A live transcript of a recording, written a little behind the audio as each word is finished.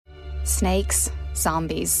Snakes,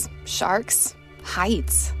 zombies, sharks,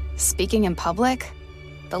 heights, speaking in public.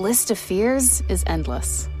 The list of fears is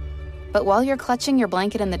endless. But while you're clutching your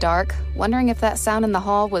blanket in the dark, wondering if that sound in the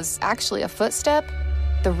hall was actually a footstep,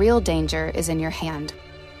 the real danger is in your hand,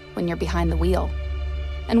 when you're behind the wheel.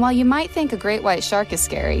 And while you might think a great white shark is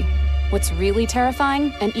scary, what's really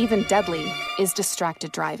terrifying and even deadly is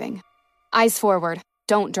distracted driving. Eyes forward,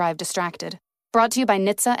 don't drive distracted. Brought to you by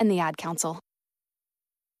NHTSA and the Ad Council.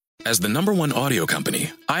 As the #1 audio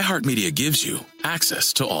company, iHeartMedia gives you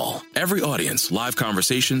access to all. Every audience, live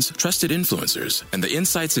conversations, trusted influencers, and the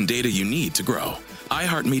insights and data you need to grow.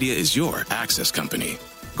 iHeartMedia is your access company.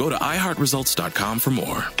 Go to iHeartResults.com for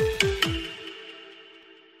more.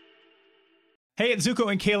 Hey, it's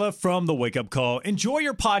Zuko and Kayla from The Wake Up Call. Enjoy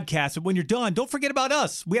your podcast, and when you're done, don't forget about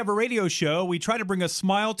us. We have a radio show. We try to bring a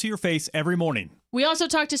smile to your face every morning. We also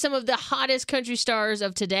talk to some of the hottest country stars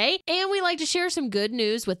of today, and we like to share some good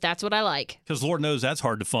news with That's What I Like. Because Lord knows that's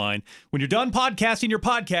hard to find. When you're done podcasting your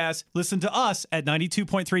podcast, listen to us at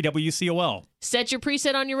 92.3 WCOL. Set your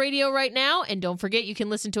preset on your radio right now, and don't forget you can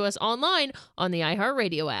listen to us online on the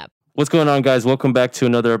iHeartRadio app. What's going on, guys? Welcome back to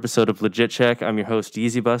another episode of Legit Check. I'm your host,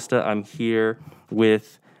 Yeezy Busta. I'm here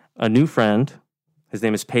with a new friend. His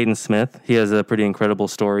name is Peyton Smith. He has a pretty incredible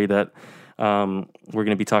story that we're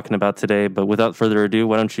going to be talking about today. But without further ado,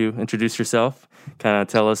 why don't you introduce yourself? Kind of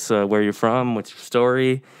tell us where you're from, what's your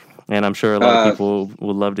story, and I'm sure a lot of people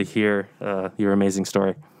would love to hear your amazing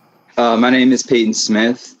story. My name is Peyton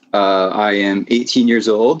Smith. I am 18 years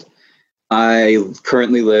old. I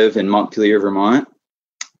currently live in Montpelier, Vermont,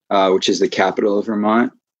 which is the capital of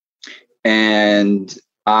Vermont. And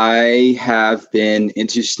I have been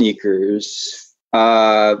into sneakers.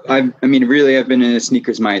 I've been into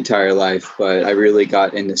sneakers my entire life, but I really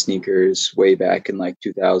got into sneakers way back in like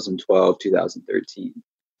 2012, 2013.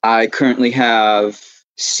 I currently have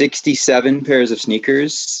 67 pairs of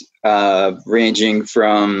sneakers, ranging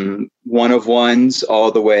from one-of-ones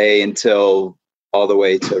all the way to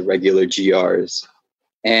regular GRs.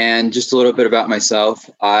 And just a little bit about myself.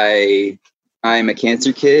 I'm a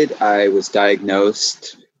cancer kid. I was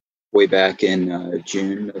diagnosed way back in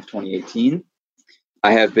June of 2018.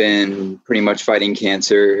 I have been pretty much fighting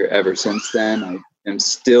cancer ever since then. I am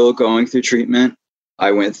still going through treatment.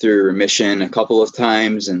 I went through remission a couple of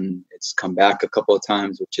times and it's come back a couple of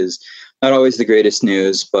times, which is not always the greatest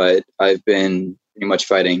news, but I've been pretty much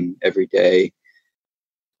fighting every day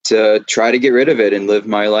to try to get rid of it and live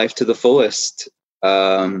my life to the fullest.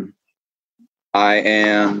 I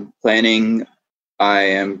am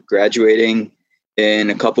graduating in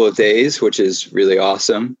a couple of days, which is really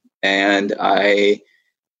awesome. And I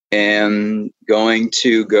am going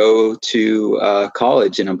to go to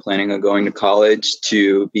college, and I'm planning on going to college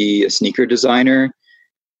to be a sneaker designer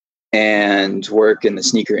and work in the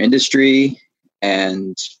sneaker industry.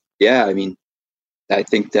 And yeah, I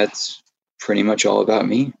think that's pretty much all about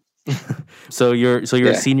me. So you're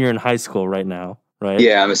a senior in high school right now, right?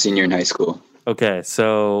 Yeah, I'm a senior in high school. Okay,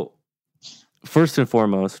 so first and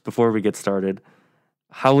foremost, before we get started,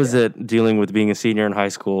 how was it dealing with being a senior in high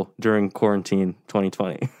school during quarantine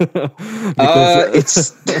 2020?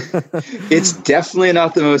 It's definitely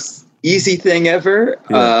not the most easy thing ever.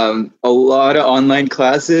 Yeah. A lot of online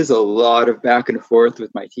classes, a lot of back and forth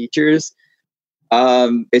with my teachers.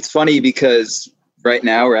 It's funny because right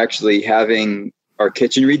now we're actually having our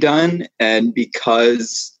kitchen redone, and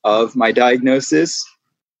because of my diagnosis,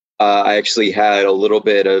 I actually had a little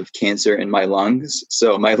bit of cancer in my lungs.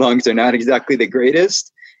 So my lungs are not exactly the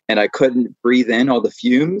greatest, and I couldn't breathe in all the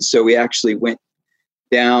fumes. So we actually went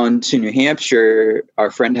down to New Hampshire.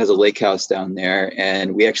 Our friend has a lake house down there,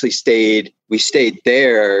 and we stayed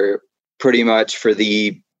there pretty much for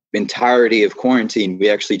the entirety of quarantine.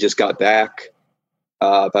 We actually just got back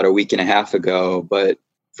about a week and a half ago, but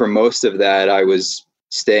for most of that, I was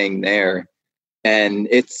staying there. And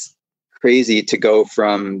it's crazy to go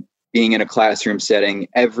from being in a classroom setting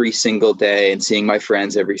every single day and seeing my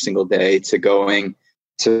friends every single day to going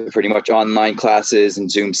to pretty much online classes and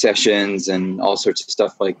Zoom sessions and all sorts of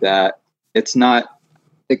stuff like that. It's not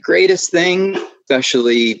the greatest thing,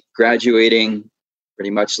 especially graduating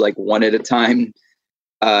pretty much like one at a time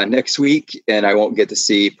next week. And I won't get to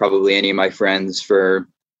see probably any of my friends for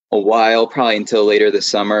a while, probably until later this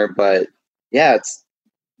summer. But yeah, it's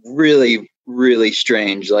really, really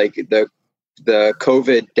strange. Like the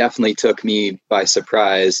COVID definitely took me by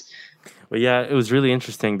surprise. Well, yeah, it was really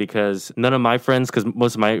interesting because none of my friends, because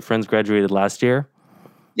most of my friends graduated last year.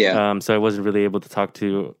 Yeah. So I wasn't really able to talk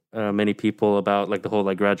to many people about like the whole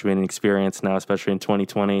like graduating experience now, especially in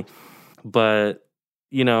 2020. But,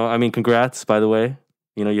 congrats, by the way.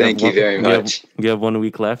 You know, Thank you very much. You have 1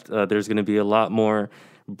 week left. There's going to be a lot more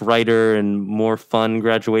brighter and more fun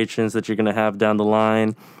graduations that you're going to have down the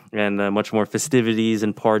line, and much more festivities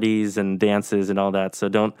and parties and dances and all that. So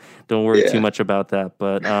don't worry too much about that.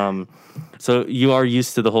 But so you are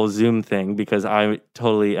used to the whole Zoom thing, because I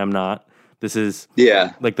totally am not. This is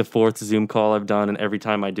like the 4th Zoom call I've done, and every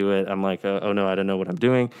time I do it, I'm like, oh no, I don't know what I'm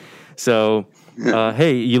doing. So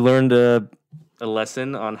hey, you learned a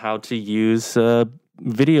lesson on how to use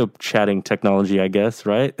video chatting technology, I guess,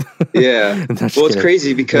 right? Yeah. Well, it's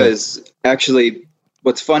crazy because actually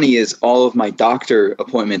what's funny is all of my doctor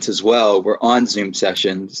appointments as well were on Zoom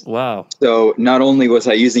sessions. Wow. So not only was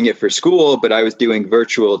I using it for school, but I was doing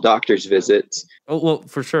virtual doctor's visits. Oh, well,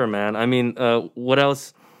 for sure, man. I mean, what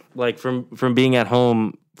else, like from being at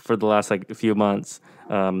home for the last like a few months,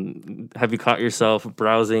 have you caught yourself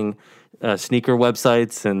browsing sneaker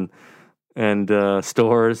websites and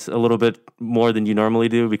stores a little bit more than you normally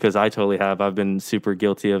do? Because I totally have. I've been super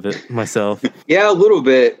guilty of it myself. Yeah, a little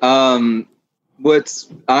bit. I'm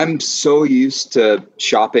so used to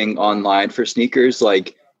shopping online for sneakers.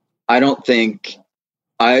 Like, I don't think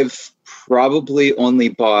I've probably only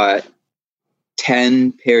bought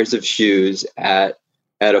 10 pairs of shoes at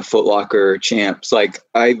a Foot Locker or Champs. Like,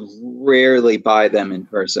 I rarely buy them in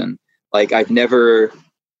person. Like,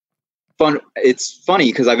 it's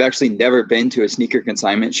funny because I've actually never been to a sneaker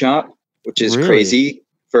consignment shop, which is crazy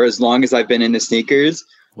for as long as I've been into sneakers.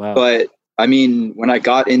 Wow. But I mean, when I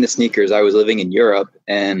got into sneakers, I was living in Europe,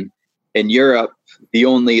 and in Europe, the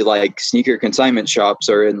only like sneaker consignment shops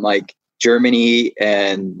are in like Germany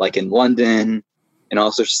and like in London and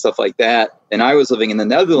all sorts of stuff like that. And I was living in the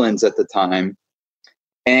Netherlands at the time,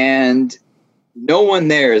 and no one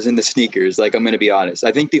there is into sneakers. Like, I'm going to be honest.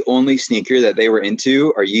 I think the only sneaker that they were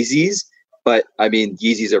into are Yeezys, but I mean,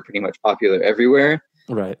 Yeezys are pretty much popular everywhere.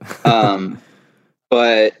 Right.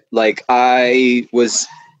 But like, I was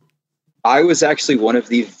actually one of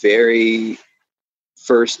the very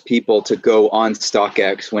first people to go on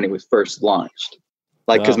StockX when it was first launched.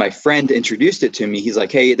 Like, because my friend introduced it to me. He's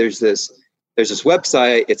like, hey, there's this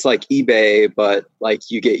website. It's like eBay, but like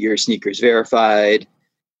you get your sneakers verified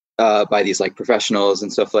by these like professionals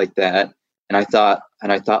and stuff like that. And I thought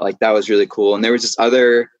like that was really cool. And there was this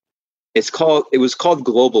other, it was called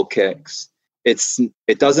Global Kicks.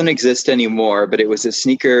 It doesn't exist anymore, but it was a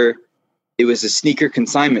sneaker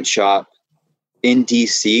consignment shop in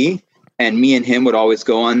DC. And me and him would always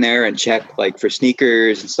go on there and check like for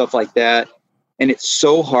sneakers and stuff like that. And it's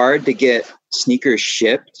so hard to get sneakers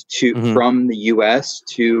shipped from the US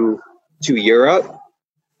to Europe,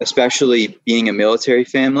 especially being a military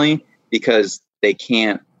family, because they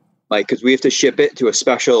can't, like, because we have to ship it to a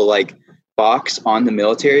special like box on the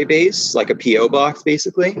military base, like a PO box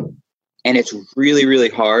basically. And it's really, really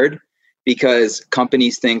hard because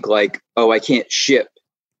companies think like, oh, I can't ship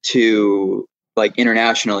to like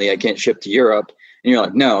internationally, I can't ship to Europe. And you're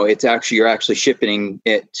like, no, you're actually shipping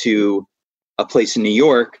it to a place in New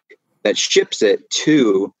York that ships it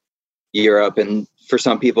to Europe. And for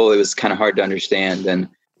some people, it was kind of hard to understand. And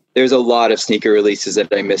there's a lot of sneaker releases that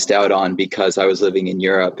I missed out on because I was living in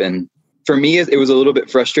Europe. And for me, it was a little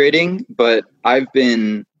bit frustrating, but I've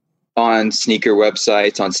been on sneaker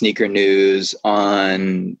websites, on Sneaker News,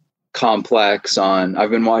 on Complex, I've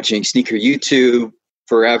been watching sneaker YouTube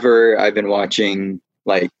forever. I've been watching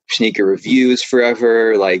like sneaker reviews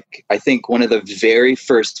forever. Like, I think one of the very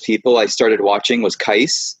first people I started watching was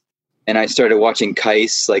Kais. And I started watching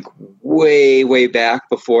Kais like way, way back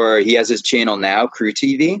before he has his channel now, Crew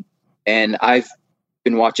TV. And I've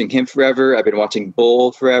been watching him forever. I've been watching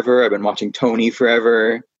Bull forever. I've been watching Tony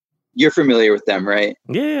forever. You're familiar with them, right?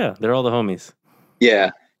 Yeah, they're all the homies.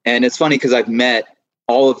 Yeah. And it's funny because I've met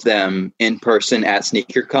all of them in person at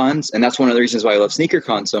sneaker cons. And that's one of the reasons why I love sneaker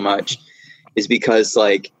cons so much, is because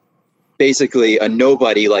like basically a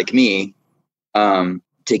nobody like me,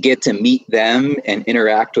 to get to meet them and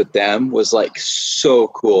interact with them was like so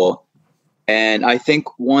cool. And I think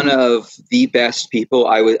one of the best people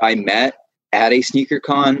I met at a sneaker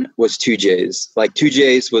con was 2Js. Like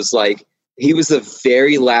 2Js was like, he was the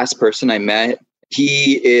very last person I met.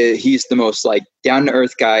 He's the most like down to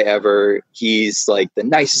earth guy ever. He's like the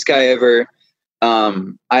nicest guy ever.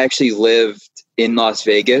 I actually lived in Las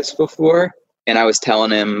Vegas before, and I was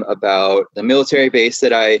telling him about the military base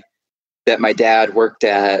that my dad worked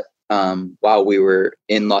at while we were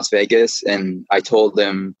in Las Vegas. And I told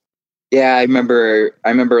him, yeah, I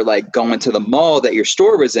remember like going to the mall that your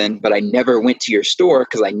store was in, but I never went to your store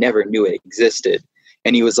because I never knew it existed.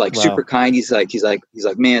 And he was like super kind. He's like,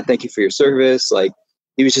 man, thank you for your service. Like,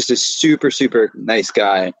 he was just a super, super nice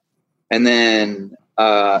guy. And then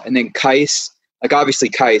Kais like obviously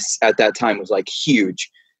Kais at that time was like huge,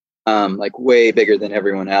 like way bigger than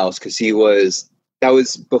everyone else. Cause that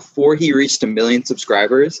was before he reached 1 million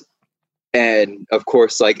subscribers. And of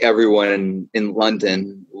course, like everyone in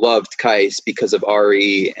London loved Kais because of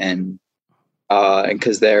Ari and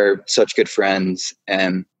because they're such good friends,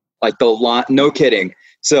 and like no kidding.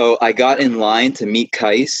 So I got in line to meet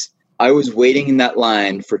Kais. I was waiting in that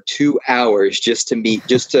line for 2 hours just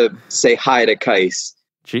to say hi to Kais.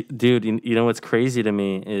 Dude, you know what's crazy to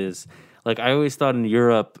me is, like, I always thought in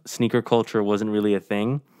Europe sneaker culture wasn't really a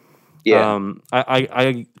thing. Yeah.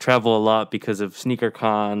 I travel a lot because of sneaker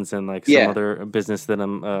cons and like some other business that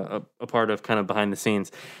I'm a part of, kind of behind the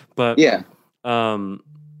scenes. But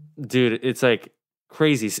dude, it's like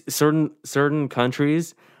crazy. Certain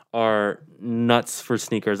countries are nuts for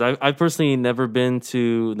sneakers. I've personally never been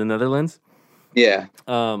to the Netherlands. Yeah.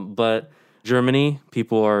 But Germany,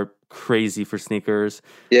 people are crazy for sneakers.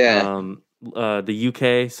 Yeah. The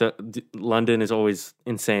UK, so London is always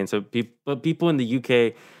insane. So people in the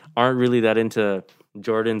UK aren't really that into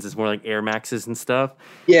Jordans. It's more like Air Maxes and stuff.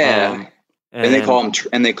 Yeah. And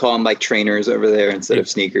they call them like trainers over there instead of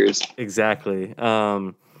sneakers. Exactly.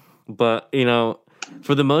 But you know,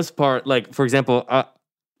 for the most part, like for example,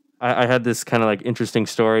 I had this kind of like interesting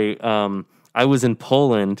story. I was in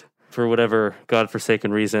Poland for whatever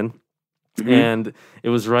godforsaken reason, and it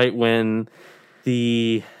was right when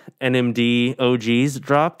the NMD OGs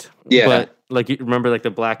dropped. Yeah. But like, you remember like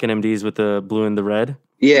the black NMDs with the blue and the red?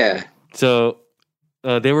 Yeah. So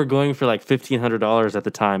they were going for like $1,500 at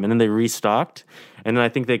the time, and then they restocked, and then I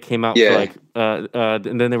think they came out for like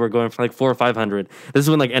and then they were going for like $400 or $500. This is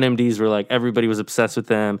when like NMDs were like, everybody was obsessed with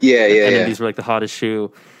them. NMDs were like the hottest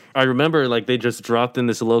shoe. I remember like they just dropped in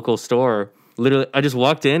this local store. Literally, I just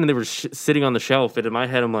walked in and they were sitting on the shelf, and in my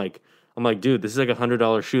head I'm like, dude, this is like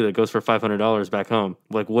 $100 shoe that goes for $500 back home.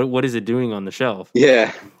 Like, what is it doing on the shelf?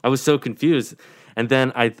 Yeah. I was so confused. And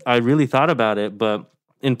then I really thought about it, but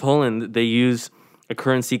in Poland, they use a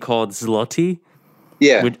currency called zloty.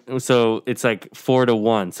 Yeah. So it's like 4 to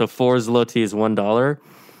 1. So 4 zloty is $1.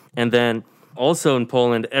 And then also in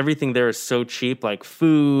Poland, everything there is so cheap, like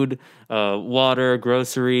food, water,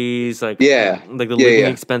 groceries, like the living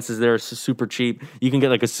expenses there are super cheap. You can get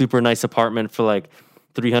like a super nice apartment for like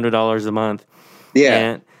 $300 a month.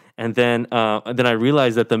 Yeah. And then I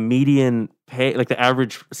realized that the median pay, like the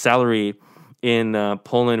average salary in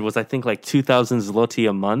Poland was, I think, like 2,000 zloty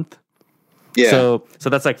a month. Yeah. So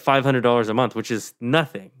that's like $500 a month, which is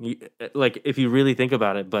nothing. Like if you really think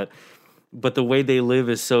about it, but the way they live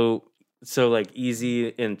is so like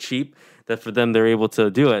easy and cheap that for them they're able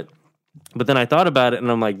to do it. But then I thought about it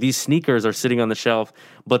and I'm like, these sneakers are sitting on the shelf,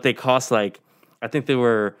 but they cost like, I think they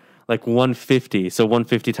were like 150. So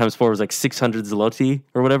 150 times 4 was like 600 zloty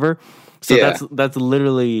or whatever. So that's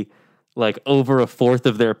literally like over a fourth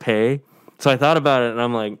of their pay. So I thought about it and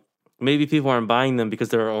I'm like, maybe people aren't buying them because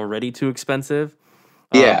they're already too expensive.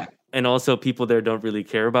 And also people there don't really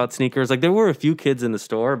care about sneakers. Like there were a few kids in the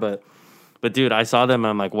store, but dude, I saw them and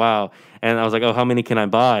I'm like, wow. And I was like, oh, how many can I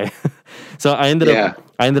buy? So I ended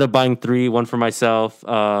up buying 3, one for myself,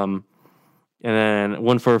 and then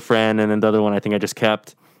one for a friend, and then the other one I think I just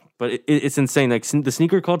kept. But it's insane. Like the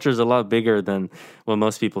sneaker culture is a lot bigger than what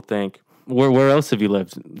most people think. Where else have you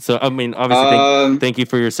lived? So I mean, obviously, thank you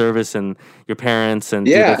for your service and your parents, and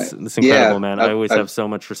dude, that's incredible, man. I always have so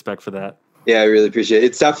much respect for that. Yeah, I really appreciate it.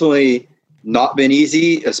 It's definitely not been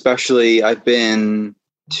easy, especially I've been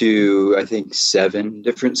to, I think, 7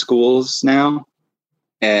 different schools now.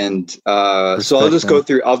 And so I'll just go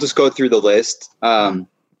through the list. All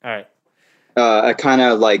right. I kind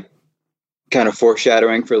of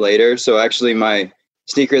foreshadowing for later. So actually my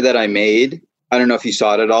sneaker that I made, I don't know if you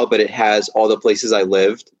saw it at all, but it has all the places I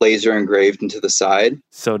lived laser engraved into the side.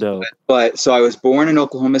 So dope. But so I was born in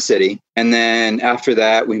Oklahoma City, and then after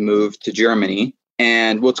that we moved to Germany.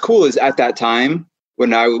 And what's cool is at that time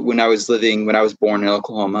when I was born in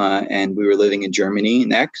Oklahoma and we were living in Germany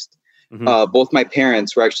next, both my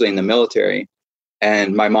parents were actually in the military,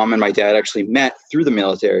 and my mom and my dad actually met through the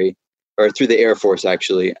military, or through the Air Force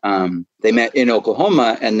actually. They met in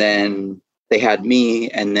Oklahoma, and then they had me,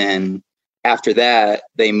 and then after that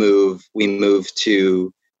we moved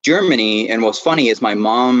to Germany. And what's funny is my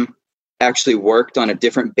mom actually worked on a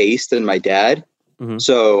different base than my dad. And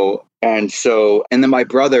then my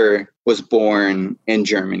brother was born in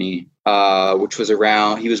Germany, which was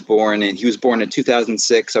he was born in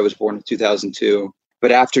 2006. I was born in 2002.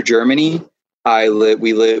 But after Germany,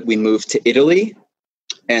 we moved to Italy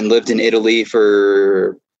and lived in Italy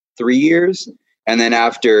for 3 years. And then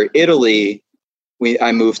after Italy,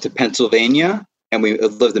 I moved to Pennsylvania, and we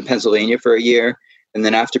lived in Pennsylvania for a year. And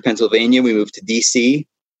then after Pennsylvania, we moved to DC,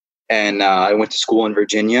 and I went to school in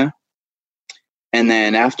Virginia. And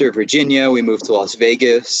then after Virginia, we moved to Las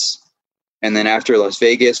Vegas. And then after Las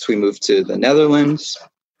Vegas, we moved to the Netherlands.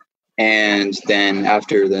 And then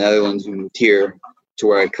after the Netherlands, we moved here to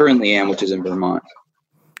where I currently am, which is in Vermont.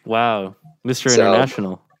 Wow. Mr.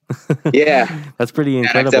 International. Yeah. That's pretty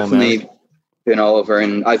incredible, I've definitely been all over.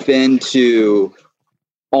 And I've been to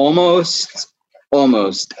almost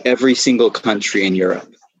every single country in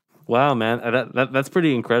Europe. Wow, man. That's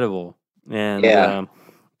pretty incredible. And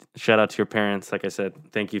shout out to your parents. Like I said,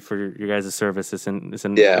 thank you for your guys' service. It's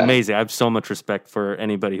amazing. I have so much respect for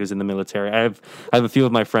anybody who's in the military. I have a few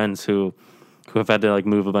of my friends who have had to like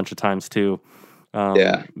move a bunch of times too,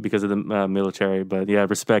 because of the military. But yeah,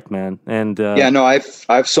 respect, man. And I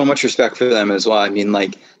have so much respect for them as well. I mean,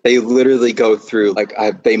 like they literally go through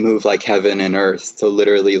they move like heaven and earth to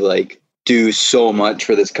literally like do so much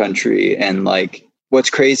for this country. And like what's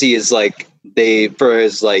crazy is like for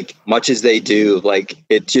as like much as they do, like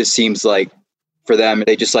it just seems like for them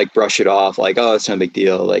they just like brush it off like, oh, it's no big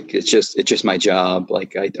deal, like it's just my job,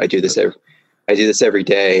 like I do this every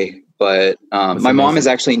day. But my mom is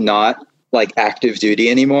actually not like active duty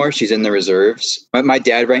anymore. She's in the reserves. My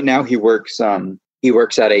dad right now, he works at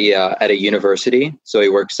a university. So he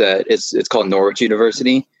works at it's called Norwich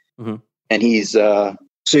University. Mm-hmm. And he's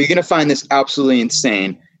so you're gonna find this absolutely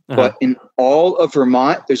insane. But in all of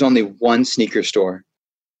Vermont, there's only one sneaker store.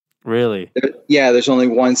 Really? Yeah, there's only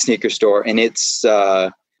one sneaker store, and it's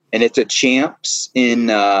a Champs in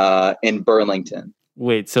Burlington.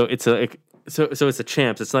 Wait, so it's a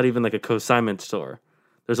Champs. It's not even like a consignment store.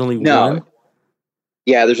 There's only one.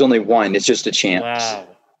 Yeah, there's only one. It's just a Champs. Wow,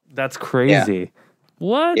 that's crazy. Yeah.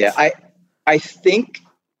 What? Yeah, I think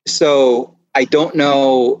so. I don't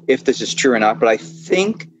know if this is true or not, but I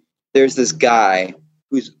think there's this guy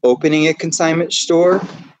who's opening a consignment store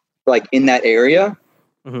like in that area.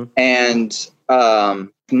 Mm-hmm. And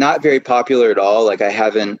not very popular at all. Like I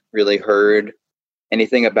haven't really heard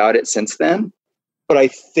anything about it since then, but I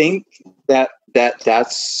think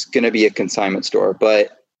that's going to be a consignment store.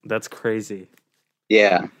 But that's crazy.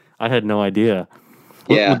 Yeah. I had no idea.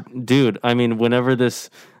 Yeah. Dude, I mean, whenever this,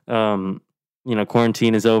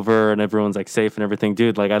 quarantine is over and everyone's like safe and everything,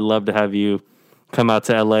 dude, like I'd love to have you come out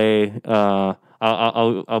to LA.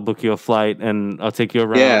 I'll book you a flight and I'll take you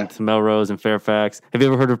around to Melrose and Fairfax. Have you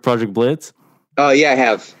ever heard of Project Blitz? Oh yeah, I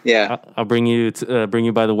have. Yeah, I'll bring you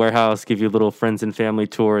by the warehouse, give you a little friends and family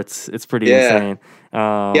tour. It's pretty insane.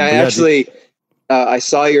 I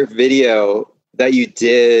saw your video that you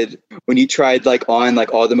did when you tried like on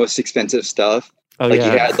like all the most expensive stuff. Oh, like you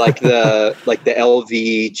had like the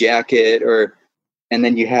LV jacket and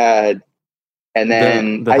then the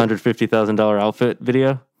 $150,000 outfit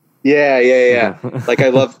video. Yeah. Like I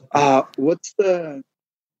love what's the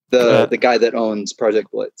guy that owns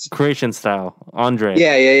Project Blitz? Creation Style, Andre.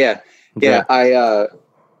 Yeah.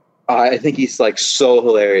 I think he's like so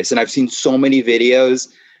hilarious, and I've seen so many videos.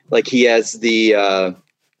 Like he has the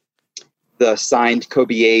signed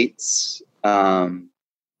Kobe Yates, and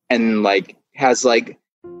like has like.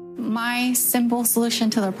 My simple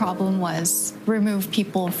solution to the problem was remove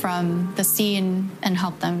people from the scene and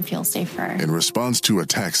help them feel safer. In response to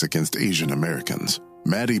attacks against Asian Americans,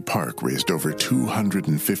 Maddie Park raised over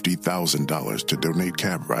 $250,000 to donate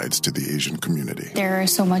cab rides to the Asian community. There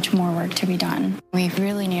is so much more work to be done. We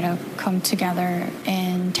really need to come together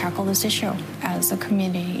and tackle this issue as a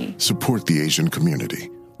community. Support the Asian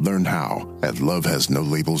community. Learn how at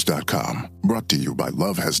lovehasnolabels.com. Brought to you by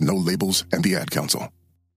Love Has No Labels and the Ad Council.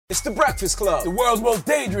 It's The Breakfast Club, the world's most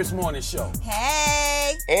dangerous morning show.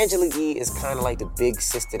 Hey! Angela Yee is kind of like the big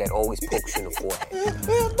sister that always pokes you in the forehead.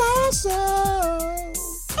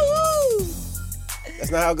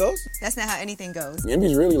 That's not how it goes? That's not how anything goes.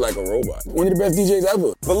 Yemi's really like a robot. One of the best DJs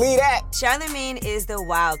ever. Believe that. Charlamagne is the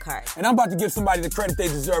wild card. And I'm about to give somebody the credit they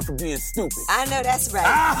deserve for being stupid. I know that's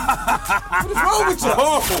right. What is wrong with you?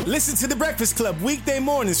 Oh. Listen to The Breakfast Club weekday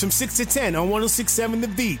mornings from 6 to 10 on 106.7 The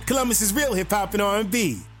Beat. Columbus's real hip-hop and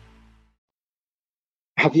R&B.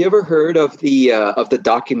 Have you ever heard of the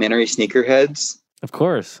documentary Sneakerheads? Of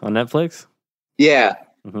course, on Netflix. Yeah,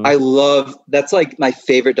 that's like my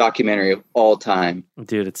favorite documentary of all time.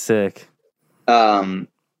 Dude, it's sick. I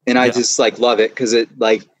just like love it because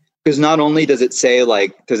not only does it say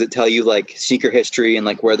does it tell you like sneaker history and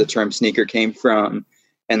like where the term sneaker came from,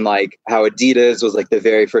 and like how Adidas was like the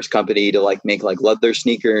very first company to like make like leather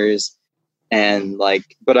sneakers, and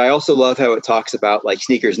like, but I also love how it talks about like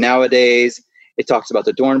sneakers nowadays. It talks about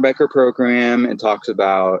the Dornbecker program and talks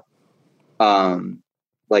about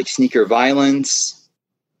like sneaker violence,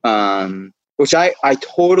 which I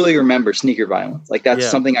totally remember sneaker violence. Like that's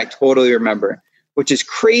something I totally remember, which is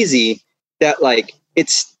crazy that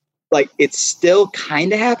it's still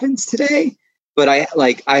kind of happens today, but I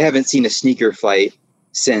haven't seen a sneaker fight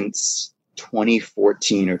since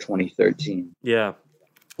 2014 or 2013. Yeah.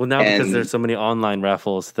 Well, now because there's so many online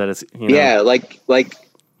raffles that it's, you know. Yeah.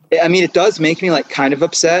 I mean, it does make me kind of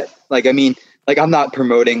upset. I'm not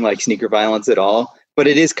promoting sneaker violence at all, but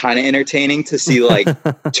it is kind of entertaining to see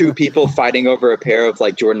two people fighting over a pair of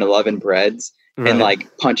Jordan 11 Breads and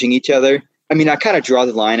punching each other. I mean, I kind of draw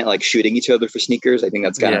the line at shooting each other for sneakers. I think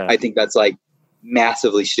that's I think that's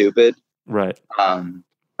massively stupid. Right.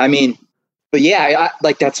 I mean, but yeah,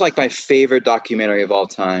 that's my favorite documentary of all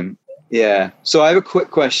time. Yeah. So I have a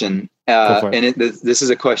quick question, and this is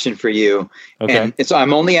a question for you. Okay. And so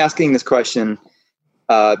I'm only asking this question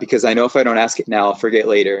because I know if I don't ask it now, I'll forget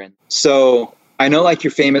later. And so I know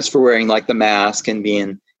you're famous for wearing the mask and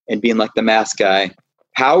being the mask guy.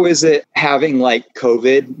 How is it having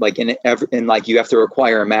COVID and you have to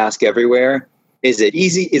require a mask everywhere? Is it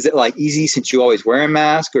easy? Is it easy since you always wear a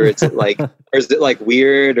mask, or is it or is it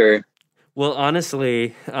weird or? Well,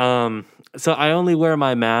 honestly, so I only wear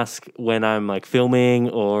my mask when I'm filming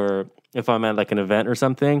or if I'm at an event or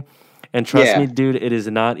something. And trust me, dude, it is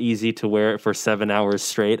not easy to wear it for 7 hours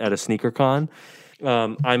straight at a sneaker con.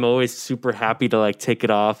 I'm always super happy to take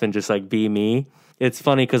it off and just be me. It's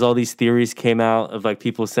funny because all these theories came out of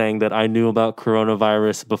people saying that I knew about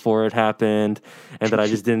coronavirus before it happened and that I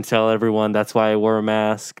just didn't tell everyone. That's why I wore a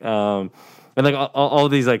mask. And all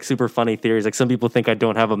these super funny theories. Some people think I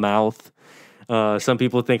don't have a mouth. Some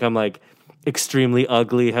people think I'm extremely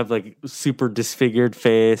ugly, have super disfigured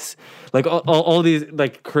face. All these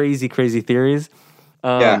crazy theories.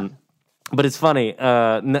 But it's funny.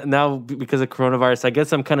 Now because of coronavirus, I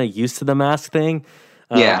guess I'm kind of used to the mask thing.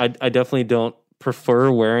 I definitely don't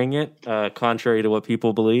prefer wearing it, contrary to what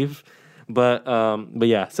people believe. But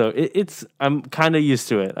yeah, so I'm kind of used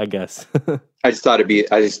to it, I guess. I just thought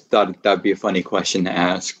that'd be a funny question to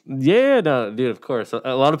ask. Yeah, no, dude, of course.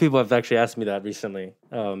 A lot of people have actually asked me that recently,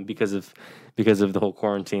 because of the whole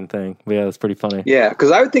quarantine thing. But yeah, that's pretty funny. Yeah, because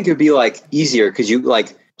I would think it'd be easier because you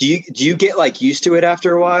do you get used to it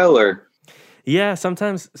after a while or? Yeah,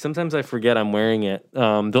 sometimes I forget I'm wearing it.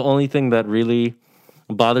 The only thing that really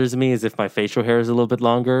bothers me is if my facial hair is a little bit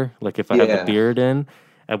longer. If I have a beard in,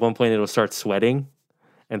 at one point it'll start sweating,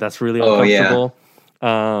 and that's really uncomfortable.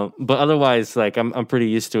 But otherwise, I'm pretty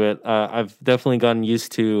used to it. I've definitely gotten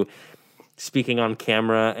used to speaking on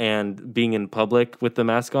camera and being in public with the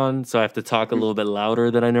mask on, so I have to talk a little bit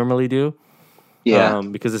louder than I normally do. Yeah,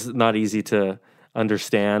 because it's not easy to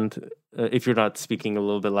understand if you're not speaking a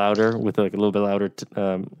little bit louder with a little bit louder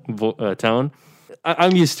tone.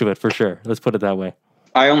 I'm used to it for sure. Let's put it that way.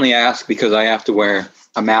 I only ask because I have to wear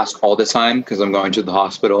a mask all the time because I'm going to the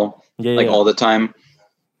hospital all the time.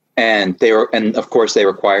 And of course they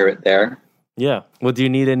require it there. Yeah. Well, do you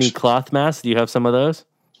need any cloth masks? Do you have some of those?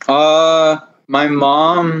 My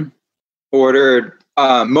mom ordered,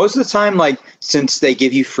 most of the time, since they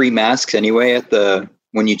give you free masks anyway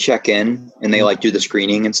when you check in and they do the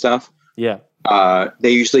screening and stuff. Yeah.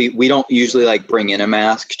 We don't usually bring in a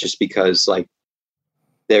mask just because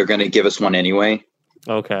they're going to give us one anyway.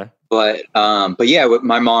 Okay. But yeah,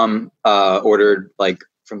 my mom ordered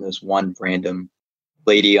from this one random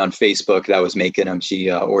lady on Facebook that was making them. She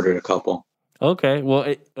ordered a couple. Okay.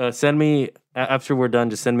 Well, send me after we're done.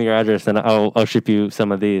 Just send me your address and I'll ship you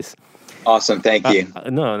some of these. Awesome. Thank you.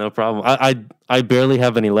 No problem. I barely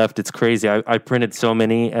have any left. It's crazy. I printed so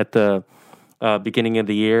many at the beginning of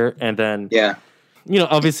the year, and then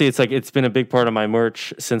obviously it's been a big part of my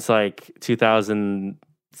merch since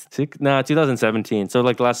 2017. So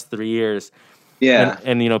the last 3 years. Yeah.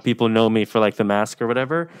 And people know me for the mask or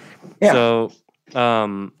whatever. Yeah. So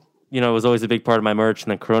it was always a big part of my merch,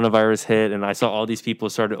 and then coronavirus hit, and I saw all these people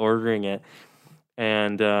started ordering it,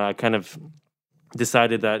 and I kind of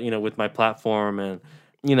decided that with my platform and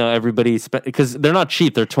everybody because they're not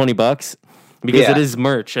cheap, they're $20 because it is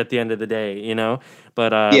merch at the end of the day,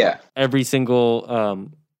 But every single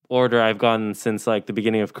order I've gotten since the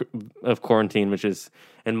beginning of quarantine, which is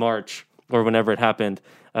in March or whenever it happened,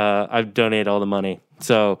 I've donated all the money.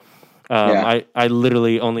 So I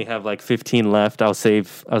literally only have 15 left. I'll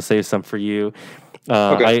save some for you.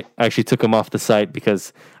 Okay. I actually took them off the site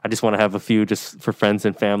because I just want to have a few just for friends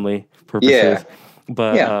and family purposes. Yeah.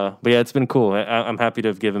 But yeah, it's been cool. I'm happy to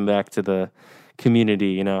have given back to the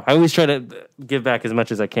community. I always try to give back as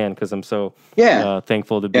much as I can because I'm so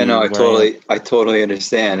thankful to be. Yeah, no, I totally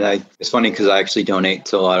understand. It's funny because I actually donate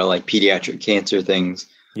to a lot of pediatric cancer things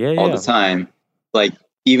all the time.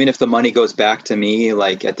 Even if the money goes back to me,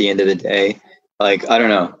 at the end of the day, like, I don't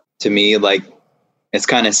know, to me, like, it's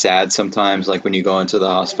kind of sad sometimes, like when you go into the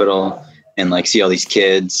hospital and like see all these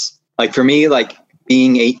kids. Like for me, like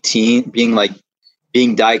being 18,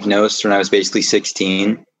 being diagnosed when I was basically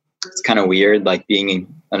 16, it's kind of weird, like being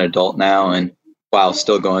an adult now and while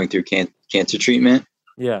still going through cancer treatment.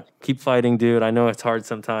 Yeah, keep fighting, dude. I know it's hard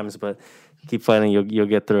sometimes, but keep fighting. You'll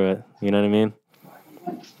get through it. You know what I mean?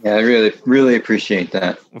 Yeah, I really, really appreciate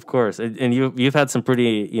that. Of course, and you've had some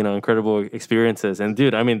pretty, incredible experiences. And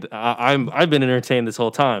dude, I mean, I've been entertained this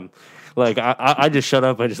whole time. Like I just shut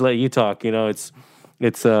up. I just let you talk. It's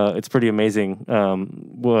pretty amazing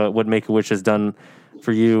what Make-A-Wish has done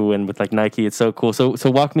for you and with like Nike. It's so cool. So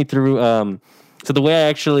walk me through. So the way I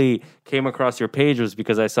actually came across your page was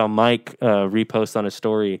because I saw Mike repost on a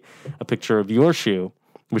story a picture of your shoe,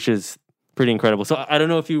 which is pretty incredible. So I don't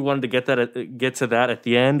know if you wanted to get to that at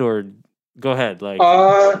the end, or go ahead. Like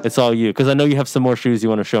it's all you, because I know you have some more shoes you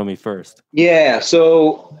want to show me first. Yeah.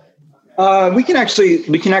 So we can actually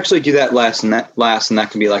do that last, and that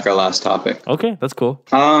can be like our last topic. Okay, that's cool.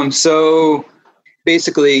 So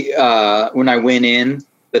basically, when I went in,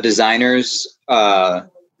 the designers,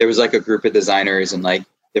 there was like a group of designers and like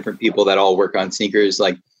different people that all work on sneakers.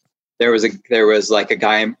 Like there was like a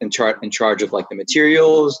guy in charge of like the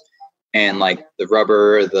materials and like the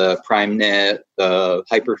rubber, the prime knit, the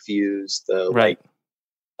hyperfuse, the right.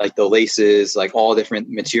 like the laces, like all different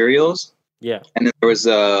materials. Yeah. And then there was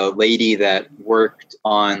a lady that worked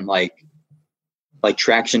on like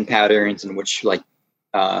traction patterns and which like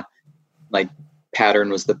pattern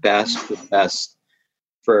was the best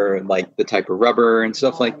for like the type of rubber and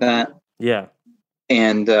stuff like that. Yeah.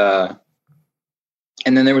 And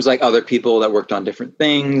then there was like other people that worked on different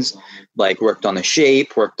things, like worked on the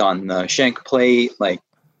shape, worked on the shank plate, like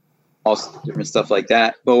all different stuff like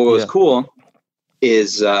that. But what was cool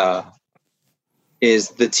is the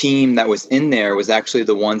team that was in there was actually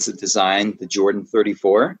the ones that designed the Jordan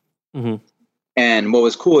 34. Mm-hmm. And what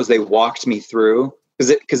was cool is they walked me through,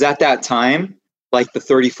 because at that time, like the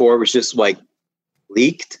 34 was just like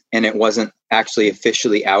leaked and it wasn't actually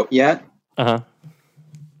officially out yet. Uh-huh.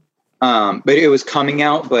 But it was coming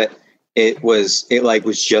out, but it was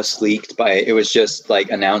just leaked it was just like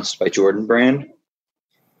announced by Jordan Brand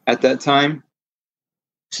at that time.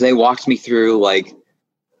 So they walked me through like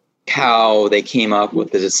how they came up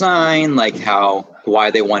with the design, like why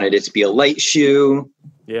they wanted it to be a light shoe.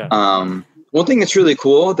 Yeah. One thing that's really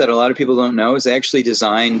cool that a lot of people don't know is they actually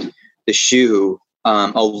designed the shoe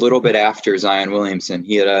a little bit after Zion Williamson.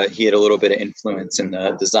 He had a little bit of influence in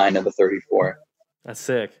the design of the 34. That's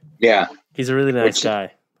sick. Yeah, he's a really nice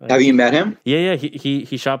guy. Have you met him? Yeah.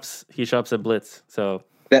 He shops at Blitz. So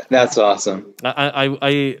that's awesome.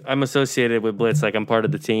 I'm associated with Blitz. Like I'm part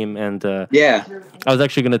of the team, and yeah. I was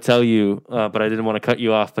actually going to tell you, but I didn't want to cut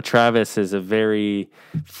you off. But Travis is a very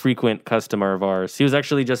frequent customer of ours. He was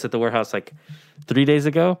actually just at the warehouse like 3 days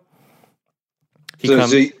ago.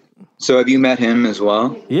 So have you met him as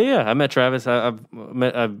well? Yeah. I met Travis. I've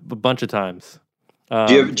met a bunch of times.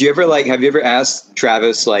 Do you ever have you ever asked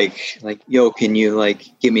Travis like, yo, can you like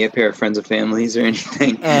give me a pair of Friends of Families or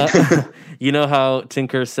anything? You know how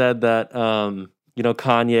Tinker said that,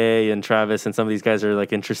 Kanye and Travis and some of these guys are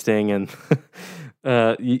like interesting, and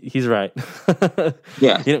he's right.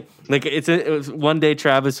 Yeah. It was one day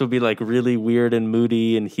Travis will be like really weird and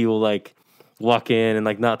moody, and he will like walk in and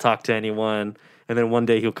like not talk to anyone. And then one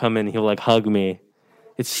day he'll come in and he'll like hug me.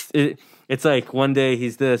 It's like one day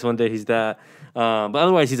he's this, one day he's that. But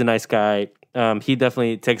otherwise, he's a nice guy. He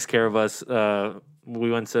definitely takes care of us.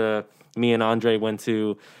 Me and Andre went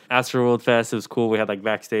to Astroworld Fest. It was cool. We had like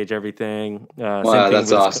backstage everything. Wow,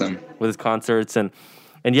 that's awesome. With his concerts and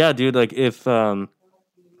yeah, dude. Like if when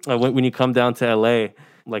you come down to LA,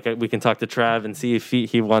 like we can talk to Trav and see if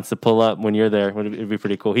he wants to pull up when you're there. It'd be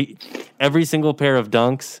pretty cool. Every single pair of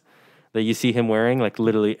Dunks that you see him wearing, like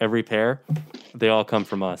literally every pair, they all come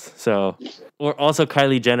from us. So, or also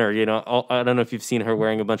Kylie Jenner, I don't know if you've seen her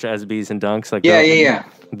wearing a bunch of SBs and Dunks. Like yeah.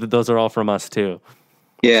 Those are all from us too.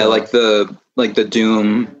 Yeah, so, like the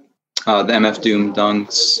Doom, the MF Doom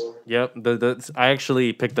Dunks. Yep, I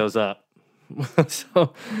actually picked those up.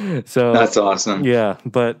 so that's awesome. Yeah,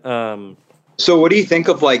 but so what do you think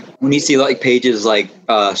of like when you see like pages like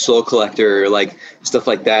Soul Collector, like stuff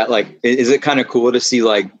like that? Like, is it kind of cool to see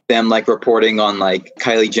like them like reporting on like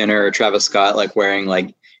Kylie Jenner or Travis Scott like wearing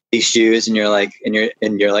like these shoes, and you're like,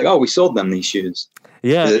 oh, we sold them these shoes.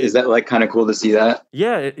 Yeah, is that like kind of cool to see that?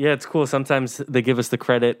 Yeah, it's cool. Sometimes they give us the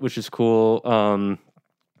credit, which is cool.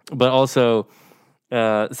 But also,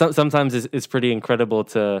 sometimes it's pretty incredible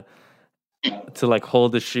to like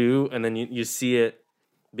hold the shoe and then you see it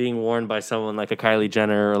being worn by someone like a Kylie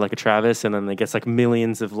Jenner or like a Travis, and then it gets like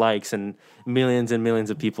millions of likes and millions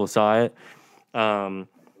of people saw it. So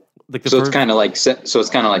it's kind of like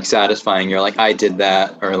satisfying. You're like, I did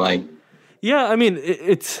that, or like, yeah. I mean,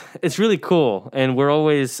 it's really cool, and we're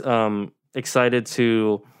always excited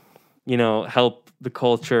to, help the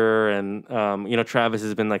culture, and Travis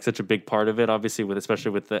has been like such a big part of it, obviously,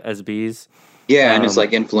 especially with the SBs. Yeah, and it's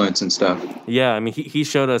like influence and stuff. Yeah, I mean, he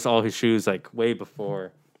showed us all his shoes like way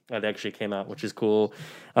before it actually came out, which is cool.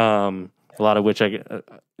 A lot of which I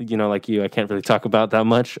can't really talk about that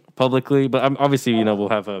much publicly, but obviously, we'll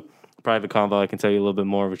have a private convo. I can tell you a little bit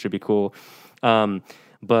more, which would be cool.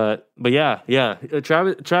 But yeah.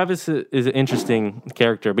 Travis is an interesting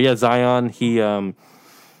character. But yeah, Zion,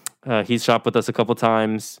 he's shopped with us a couple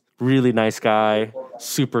times. Really nice guy,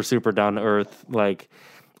 super down to earth. Like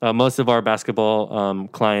most of our basketball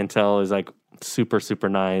clientele is like super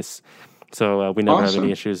nice. So we never have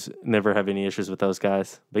any issues. Never have any issues with those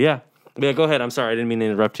guys. But yeah, go ahead. I'm sorry, I didn't mean to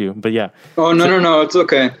interrupt you. But yeah. Oh no, it's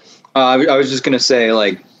okay. I was just gonna say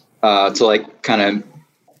like to like kind of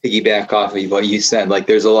piggyback off of what you said. Like,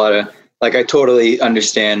 there's a lot of like I totally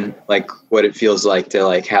understand like what it feels like to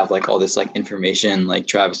like have like all this like information like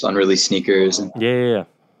Travis unreleased sneakers. And, yeah.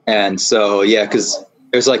 And so yeah, because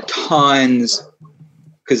there's like tons.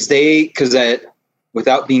 Because that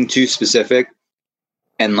without being too specific,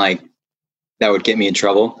 and like that would get me in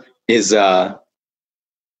trouble, is at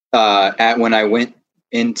when I went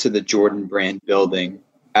into the Jordan Brand building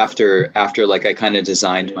after like I kind of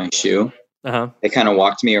designed my shoe. They kind of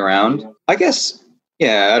walked me around. I guess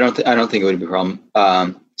I don't think it would be a problem.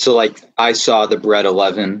 So like I saw the Bred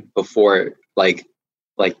 11 before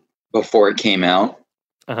before it came out.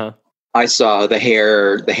 I saw the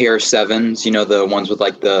hair 7s, the ones with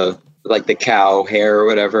like the cow hair or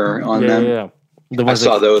whatever on them. Yeah. I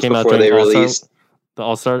saw those before they released. The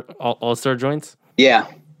All-Star joints? Yeah.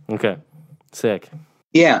 Okay. Sick.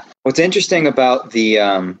 Yeah. What's interesting about the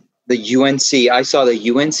UNC, I saw the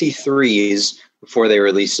UNC 3s before they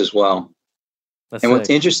released as well. That's and sick. What's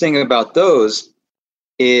interesting about those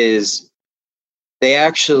is they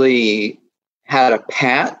actually had a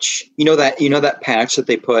patch. You know that patch that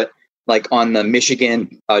they put like on the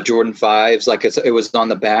Michigan Jordan 5s, like it was on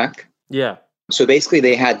the back. Yeah. So basically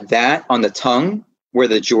they had that on the tongue where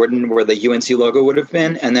the UNC logo would have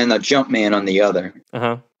been, and then a Jumpman on the other.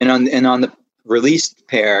 And on the released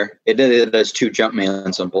pair, it has two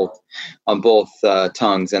Jumpmans on both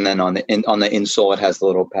tongues, and then on the insole it has the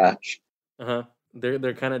little patch.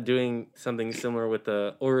 They're kind of doing something similar with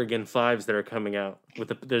the Oregon 5s that are coming out. I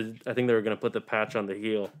think they were going to put the patch on the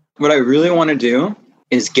heel. What I really want to do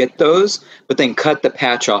is get those, but then cut the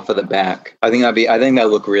patch off of the back. I think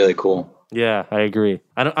that'd look really cool. Yeah, I agree.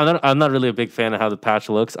 I'm not really a big fan of how the patch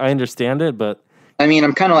looks. I understand it, but I mean,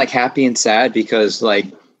 I'm kind of like happy and sad because like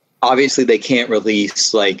obviously they can't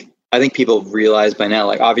release like I think people realize by now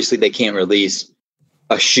like obviously they can't release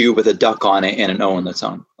a shoe with a duck on it and an O on the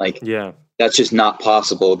tongue. Like yeah, that's just not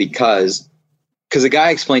possible because the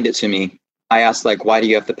guy explained it to me. I asked like, why do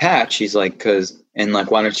you have the patch? He's like, and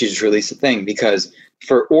like, why don't you just release the thing? Because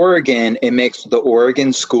for Oregon, it makes the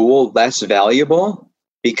Oregon school less valuable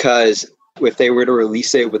because if they were to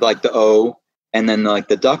release it with like the O and then like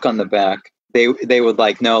the duck on the back, they would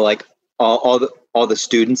like know like all the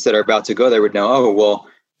students that are about to go there would know, oh, well,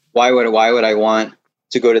 why would I want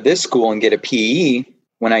to go to this school and get a PE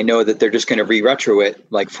when I know that they're just going to re-retro it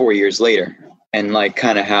like 4 years later, and like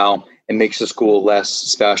kind of how it makes the school less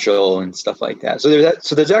special and stuff like that. So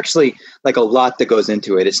there's actually like a lot that goes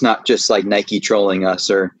into it. It's not just like Nike trolling us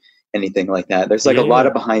or anything like that. There's like a lot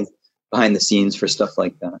of behind the scenes for stuff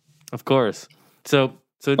like that. Of course. So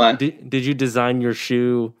did you design your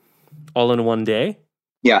shoe all in one day?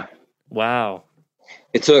 Yeah. Wow.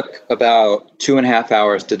 It took about 2.5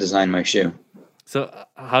 hours to design my shoe. So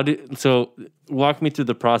walk me through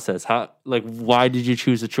the process. Why did you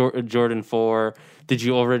choose a Jordan 4? Did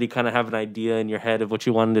you already kind of have an idea in your head of what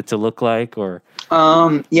you wanted it to look like, or?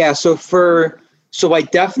 Yeah. So I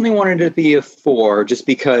definitely wanted it to be a 4, just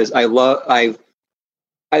because I love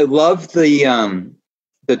the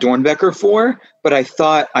Dornbecker 4, but I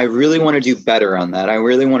thought I really want to do better on that. I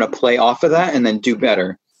really want to play off of that and then do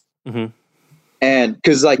better. Mm-hmm. And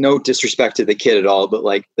because like no disrespect to the kid at all, but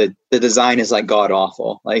like the design is like god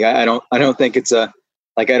awful. Like I don't think it's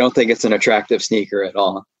an attractive sneaker at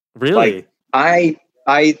all. Really? Like, I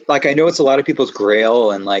know it's a lot of people's grail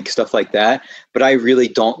and like stuff like that, but I really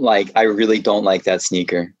don't like that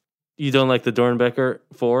sneaker. You don't like the Dornbecker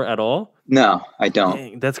 4 at all? No, I don't.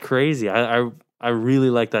 Dang, that's crazy. I really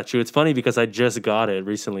like that shoe. It's funny because I just got it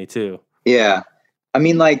recently too. Yeah. I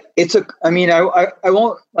mean, like I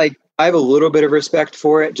won't like. I have a little bit of respect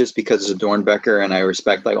for it just because it's a Dornbecker, and I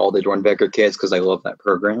respect like all the Dornbecker kids because I love that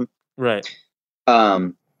program. Right.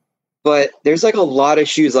 But there's like a lot of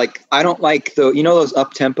shoes. Like I don't like those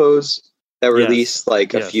up tempos that released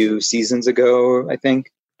like a few seasons ago, I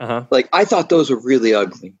think. Like I thought those were really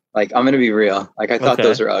ugly. Like I'm gonna be real. Like I thought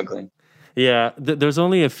those were ugly. Yeah, there's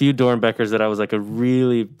only a few Dornbeckers that I was like a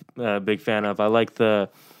really big fan of. I like the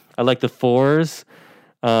 4s,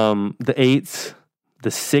 the 8s, the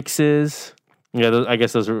 6s. Yeah, I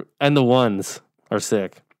guess those are, and the 1s are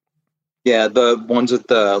sick. Yeah, the ones with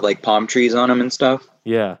the like palm trees on them and stuff.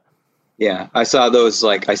 Yeah. Yeah, I saw those.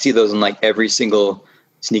 Like I see those in like every single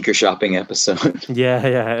sneaker shopping episode.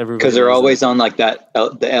 Yeah, because they're always on like the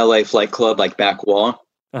LA Flight Club like back wall.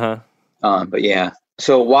 But yeah,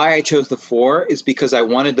 so why I chose the 4 is because I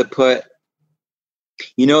wanted to put,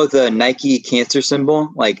 the Nike cancer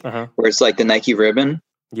symbol, like where it's like the Nike ribbon.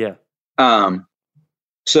 Yeah.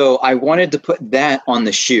 So I wanted to put that on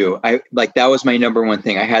the shoe. That was my number one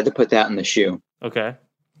thing. I had to put that in the shoe. Okay.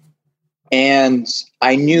 And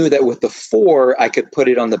I knew that with the 4, I could put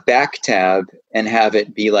it on the back tab and have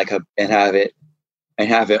it be like have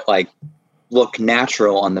it like look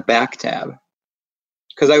natural on the back tab.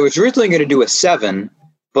 Because I was originally going to do a 7,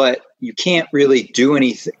 but you can't really do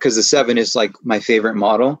anything because the 7 is like my favorite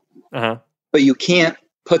model. But you can't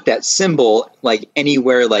put that symbol like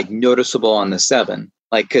anywhere like noticeable on the 7,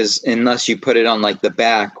 like because unless you put it on like the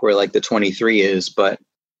back where like the 23 is, but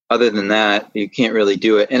other than that, you can't really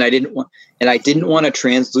do it. And I didn't want a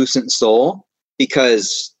translucent sole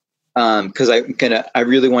because I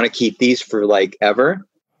really want to keep these for like ever,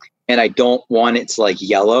 and I don't want it to like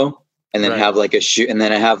yellow and then have like a shoe, and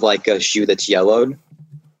then I have like a shoe that's yellowed.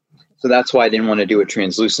 So that's why I didn't want to do a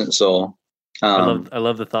translucent sole. I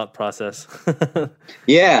love the thought process.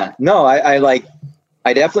 Yeah, no, I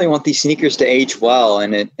definitely want these sneakers to age well,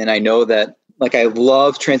 and I know that. Like I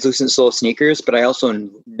love translucent sole sneakers, but I also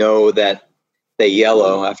know that they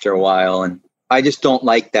yellow after a while, and I just don't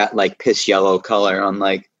like that like piss yellow color on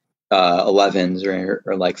like 11s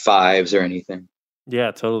or like 5s or anything.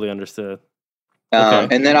 Yeah, totally understood.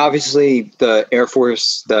 And then obviously the Air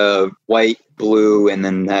Force, the white, blue, and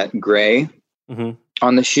then that gray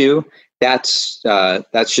on the shoe. That's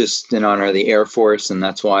just in honor of the Air Force, and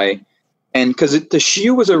that's why. And because the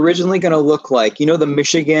shoe was originally going to look like the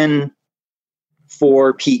Michigan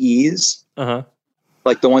 4 PEs,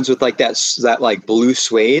 like the ones with like that like blue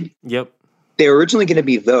suede. Yep. They were originally going to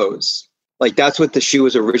be those. Like that's what the shoe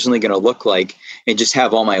was originally going to look like, and just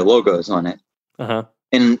have all my logos on it.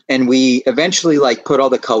 And we eventually like put all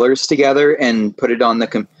the colors together and put it on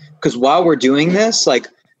because while we're doing this, like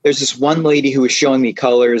there's this one lady who was showing me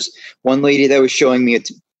colors, one lady that was showing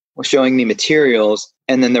me materials,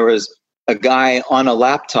 and then there was a guy on a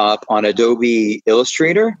laptop on Adobe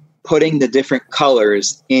Illustrator putting the different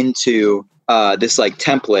colors into this like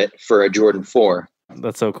template for a Jordan 4.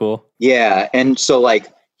 That's so cool. Yeah. And so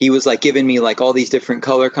like he was like giving me like all these different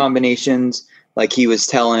color combinations. Like he was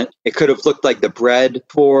telling, it could have looked like the bread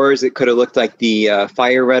 4s. It could have looked like the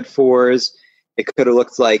fire red 4s. It could have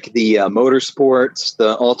looked like the motorsports,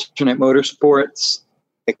 the alternate motorsports.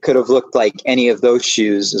 It could have looked like any of those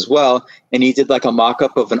shoes as well. And he did like a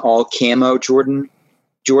mock-up of an all camo Jordan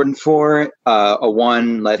 4, a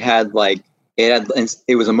one that had like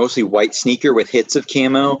it was a mostly white sneaker with hits of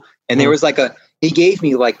camo, and there was like he gave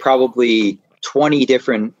me like probably 20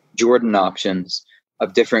 different Jordan options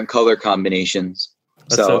of different color combinations.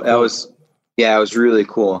 So cool. That was it was really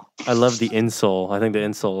cool. I love the insole. I think the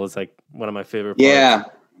insole is like one of my favorite parts. Yeah.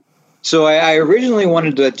 So I originally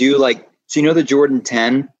wanted to do like the Jordan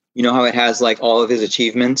 10. You know how it has like all of his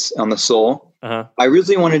achievements on the sole. I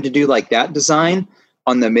originally wanted to do like that design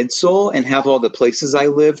on the midsole and have all the places I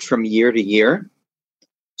lived from year to year.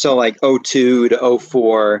 So like 02 to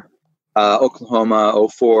 04, Oklahoma,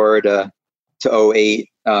 04 to 08,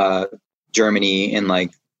 Germany, and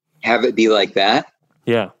like have it be like that.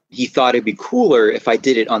 Yeah. He thought it'd be cooler if I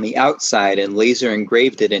did it on the outside and laser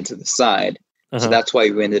engraved it into the side. So that's why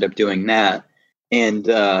we ended up doing that. And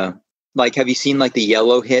like, have you seen like the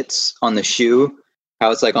yellow hits on the shoe? How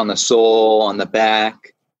it's like on the sole, on the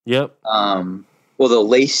back. Yep. Well, the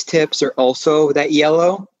lace tips are also that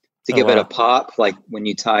yellow to give it a pop, like when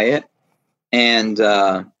you tie it, and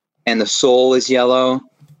the sole is yellow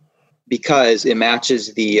because it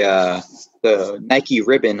matches the Nike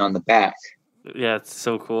ribbon on the back. Yeah, it's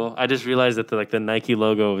so cool. I just realized that the Nike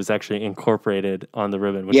logo is actually incorporated on the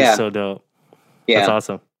ribbon, which is so dope. Yeah, that's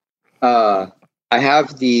awesome. I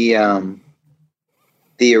have the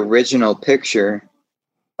original picture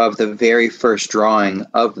of the very first drawing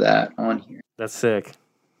of that on here. That's sick.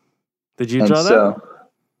 Did you And draw that? so,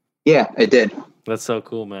 yeah, I did. That's so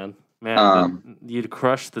cool, man. Man, you'd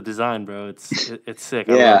crush the design, bro. It's sick.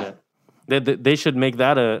 I Yeah. love it. They should make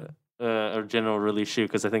that a general release shoe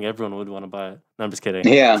because I think everyone would want to buy it. No, I'm just kidding.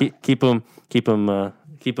 Yeah. Keep them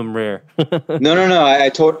rare. No. I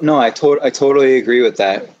totally agree with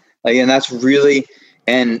that. Like, and that's really,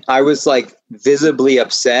 and I was like visibly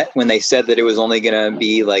upset when they said that it was only going to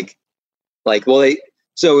be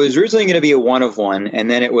so it was originally going to be a 1 of 1,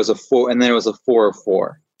 and then it was a 4, and then it was a 4 of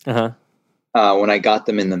 4. When I got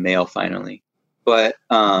them in the mail finally. But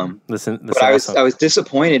listen, but I was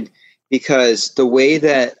disappointed because the way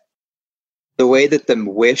that the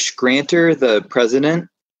wish granter, the president,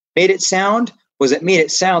 made it sound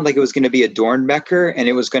like it was going to be a Dornbecker, and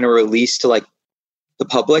it was going to release to like the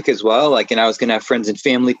public as well. Like, and I was going to have friends and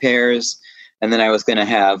family pairs, and then I was going to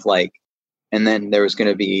have and then there was going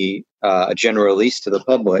to be a general release to the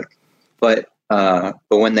public. But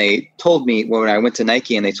when they told me, when I went to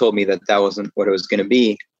Nike and they told me that wasn't what it was going to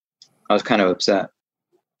be, I was kind of upset.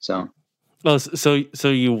 So. Oh, so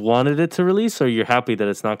you wanted it to release, or you're happy that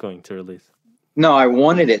it's not going to release? No, I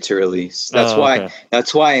wanted it to release. That's why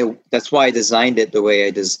I designed it the way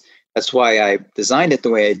I That's why I designed it the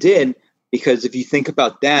way I did. Because if you think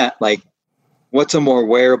about that, like, what's a more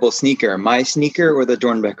wearable sneaker, my sneaker or the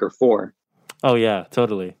Dornbecker 4? Oh yeah,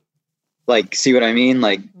 totally. Like, see what I mean?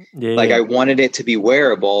 Like, I wanted it to be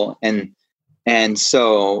wearable, and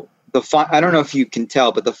so I don't know if you can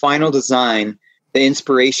tell, but the final design, the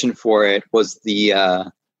inspiration for it was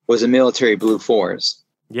a military blue 4s.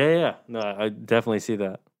 Yeah. No, I definitely see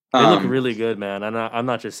that. They look really good, man. I'm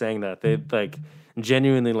not just saying that. They like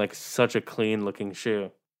genuinely like such a clean looking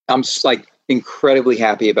shoe. I'm like incredibly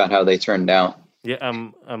happy about how they turned out. Yeah,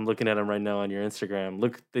 I'm looking at them right now on your Instagram.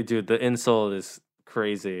 Look, the insole is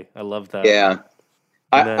crazy. I love that. Yeah.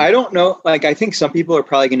 I don't know. Like, I think some people are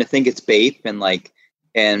probably going to think it's Bape and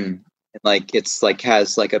it's like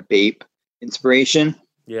has like a Bape inspiration.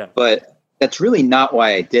 Yeah. But that's really not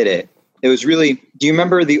why I did it. It was really, do you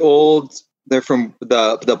remember they're from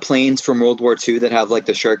the planes from World War II that have like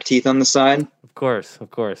the shark teeth on the side? Of course.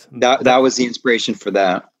 That was the inspiration for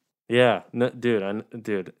that. Yeah. No,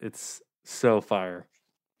 dude, it's so fire.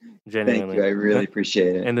 Genuinely. Thank you. I really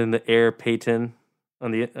appreciate it. And then the Air Payton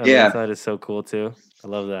on the inside is so cool too. I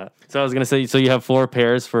love that. So I was gonna say, so you have 4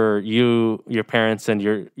 pairs for you, your parents, and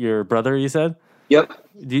your brother, you said? Yep.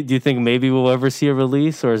 Do you think maybe we'll ever see a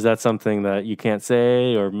release, or is that something that you can't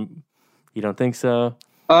say, or you don't think so?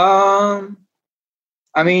 I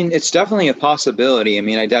mean, it's definitely a possibility. I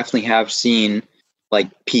mean, I definitely have seen like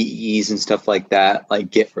PEs and stuff like that like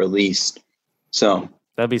get released. So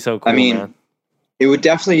that'd be so cool. I mean, man. It would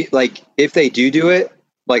definitely, like, if they do it,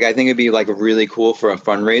 like, I think it'd be like really cool for a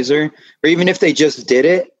fundraiser, or even if they just did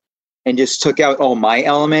it and just took out all my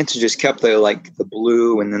elements and just kept the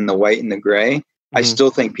blue and then the white and the gray. Mm-hmm. I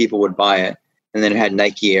still think people would buy it. And then it had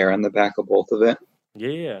Nike Air on the back of both of it.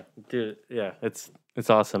 Yeah, dude. Yeah, it's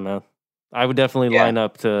awesome, man. I would definitely line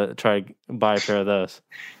up to try buy a pair of those.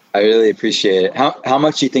 I really appreciate it. How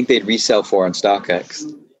much do you think they'd resell for on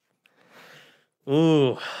StockX?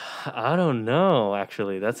 Ooh, I don't know,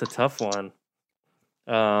 actually. That's a tough one.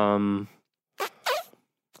 I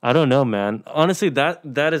don't know, man. Honestly,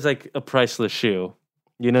 that is like a priceless shoe.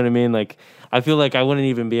 You know what I mean? Like, I feel like I wouldn't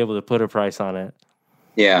even be able to put a price on it.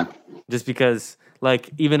 Yeah. Just because, like,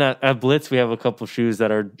 even at Blitz, we have a couple shoes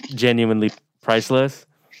that are genuinely priceless.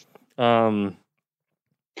 That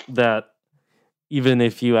even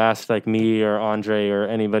if you asked like me or Andre or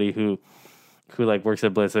anybody who like works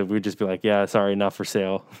at Blitz, we'd just be like, yeah, sorry, not for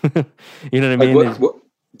sale. You know what I mean?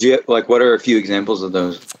 What are a few examples of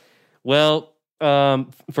those? Well,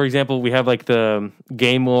 for example, we have like the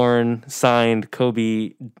game worn signed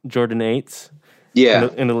Kobe Jordan 8s. Yeah.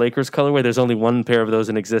 In the Lakers colorway. There's only one pair of those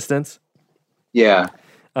in existence. Yeah.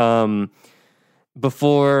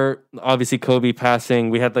 Before obviously Kobe passing,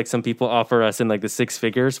 we had like some people offer us in like the 6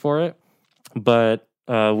 figures for it, but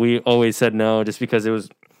we always said no, just because it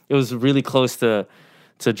was really close to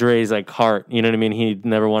Dre's like heart. You know what I mean? He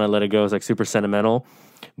never want to let it go. It was like super sentimental.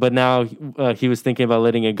 But now he was thinking about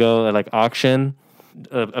letting it go at like auction.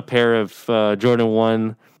 A pair of Jordan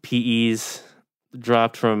 1 PEs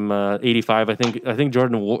dropped from 85. I think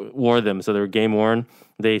Jordan wore them, so they were game worn.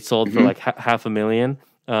 They sold for like $500,000.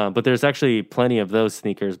 But there's actually plenty of those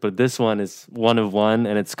sneakers. But this one is 1 of 1,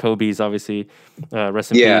 and it's Kobe's, obviously.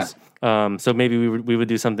 Rest in peace. So maybe we would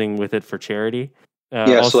do something with it for charity.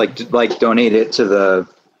 So like donate it to the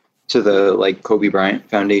like Kobe Bryant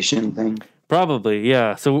Foundation thing. Probably,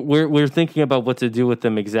 yeah. So we're thinking about what to do with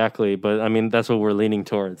them exactly, but I mean that's what we're leaning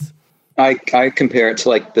towards. I compare it to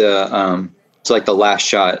like the It's like the last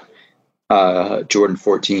shot Jordan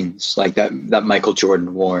 14s, like that Michael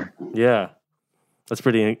Jordan wore. Yeah, that's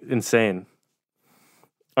pretty insane.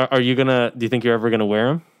 Are you do you think you're ever gonna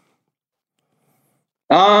wear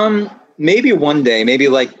them? Maybe one day, maybe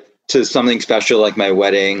like to something special like my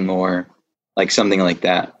wedding or like something like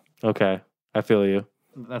that. Okay, I feel you.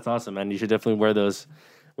 That's awesome, man. You should definitely wear those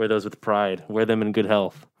with pride. Wear them in good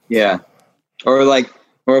health. Yeah. Or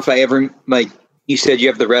if I ever, like you said, you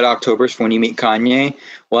have the Red Octobers for when you meet Kanye.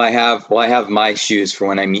 Well, I have my shoes for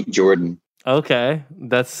when I meet Jordan. Okay.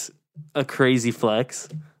 That's a crazy flex.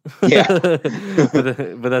 Yeah.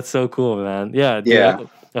 but that's so cool, man. Yeah. Dude, yeah.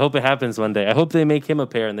 I hope it happens one day. I hope they make him a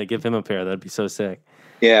pair and they give him a pair. That'd be so sick.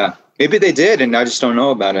 Yeah. Maybe they did and I just don't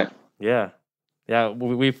know about it. Yeah. Yeah.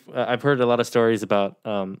 I've heard a lot of stories about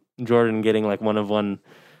Jordan getting like one-of-one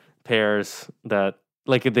pairs that,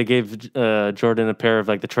 like, they gave Jordan a pair of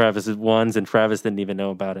like the Travis ones, and Travis didn't even know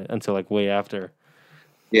about it until like way after.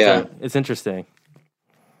 Yeah, so it's interesting.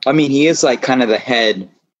 I mean, he is like kind of the head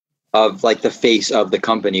of like the face of the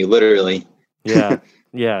company, literally. Yeah,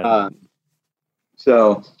 yeah.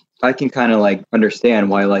 So I can kind of like understand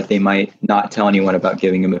why like they might not tell anyone about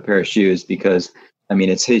giving him a pair of shoes because I mean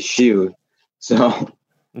it's his shoe. So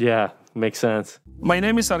yeah, makes sense. My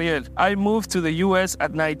name is Ariel. I moved to the U.S.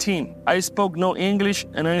 at 19. I spoke no English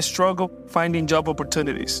and I struggled finding job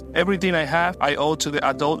opportunities. Everything I have, I owe to the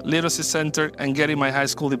Adult Literacy Center and getting my high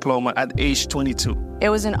school diploma at age 22. It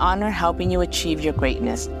was an honor helping you achieve your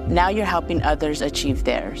greatness. Now you're helping others achieve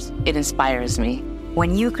theirs. It inspires me.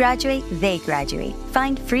 When you graduate, they graduate.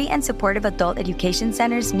 Find free and supportive adult education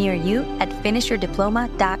centers near you at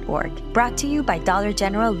finishyourdiploma.org. Brought to you by Dollar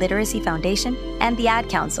General Literacy Foundation and the Ad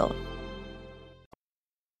Council.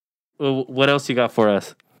 What else you got for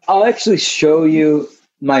us? I'll actually show you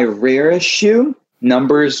my rarest shoe,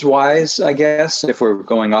 numbers wise, I guess, if we're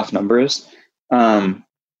going off numbers.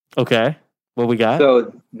 Okay. What we got?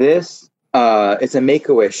 So this, it's a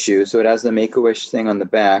Make-A-Wish shoe. So it has the Make-A-Wish thing on the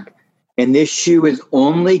back. And this shoe is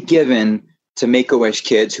only given to Make-A-Wish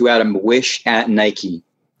kids who had a wish at Nike.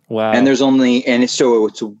 Wow. And there's only, and it's, so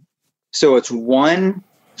I'm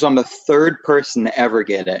the third person to ever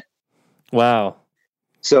get it. Wow.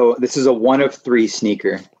 So this is a 1 of 3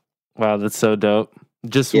 sneaker. Wow, that's so dope.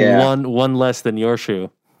 Just one less than your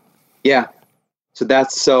shoe. Yeah.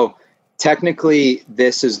 So technically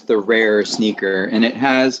this is the rare sneaker and it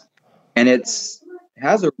has a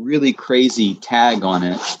really crazy tag on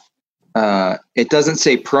it. It doesn't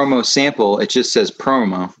say promo sample, it just says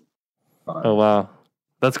promo. Oh wow.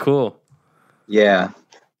 That's cool. Yeah.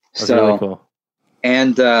 That's really cool.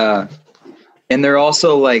 And they're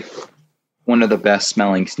also like one of the best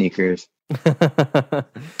smelling sneakers.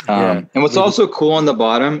 And what's also cool on the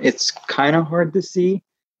bottom, it's kind of hard to see,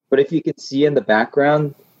 but if you can see in the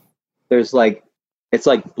background, there's like, it's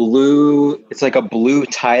like blue, it's like a blue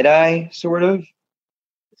tie-dye sort of.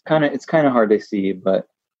 It's kind of hard to see, but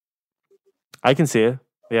I can see it.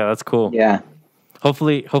 Yeah, that's cool. Yeah.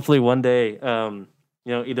 Hopefully one day,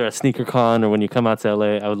 either at SneakerCon or when you come out to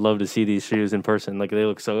LA, I would love to see these shoes in person. Like they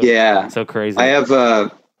look so crazy. I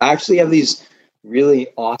actually have these really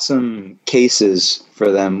awesome cases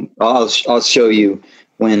for them. I'll show you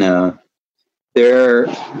when they're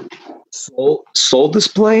soul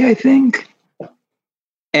display, I think.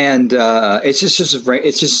 And it's just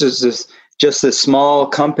this small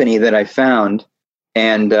company that I found,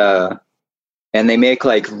 and they make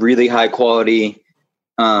like really high quality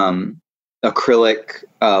acrylic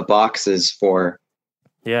boxes for.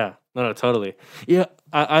 Yeah, no, totally. Yeah,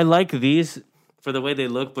 I like these for the way they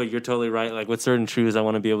look, but you're totally right. Like with certain shoes, I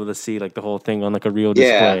want to be able to see like the whole thing on like a real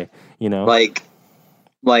display. You know, like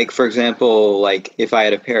for example, like if I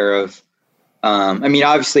had a pair of, I mean,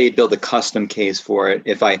 obviously I'd build a custom case for it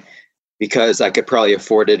because I could probably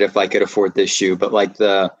afford it if I could afford this shoe. But like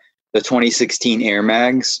the 2016 Air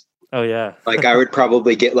Mags. Oh yeah. Like I would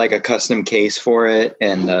probably get like a custom case for it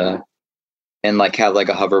and like have like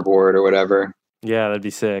a hoverboard or whatever. Yeah, that'd be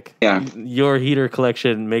sick. Yeah. Your heater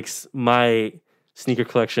collection makes my sneaker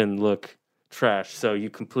collection look trash. So you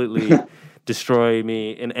completely destroy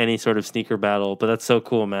me in any sort of sneaker battle. But that's so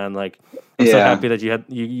cool, man. Like I'm so happy that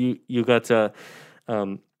you got to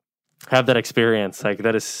have that experience. Like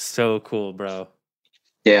that is so cool, bro.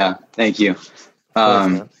 Yeah, thank you.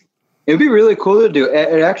 It'd be really cool to do.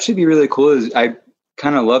 It'd actually be really cool. I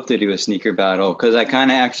kind of love to do a sneaker battle because I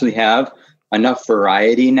kind of actually have enough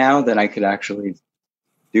variety now that I could actually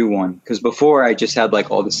do one. Because before I just had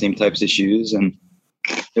like all the same types of shoes and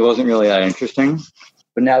it wasn't really that interesting.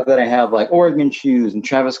 But now that I have like Oregon shoes and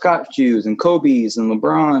Travis Scott shoes and Kobe's and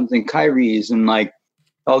LeBron's and Kyrie's and like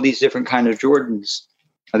all these different kind of Jordans,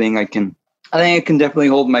 I think I can I think I can definitely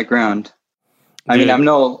hold my ground. I mean, I'm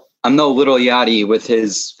no Little Yachty with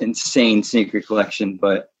his insane sneaker collection,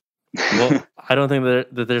 but well, I don't think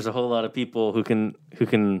that there's a whole lot of people who can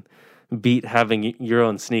beat having your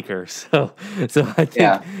own sneakers. So I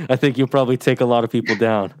think you'll probably take a lot of people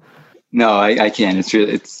down. No, I can.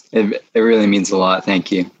 It really means a lot.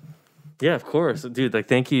 Thank you. Yeah, of course, dude. Like,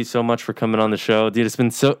 thank you so much for coming on the show, dude. It's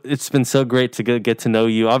been so great to get to know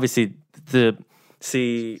you. Obviously, to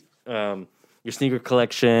see your sneaker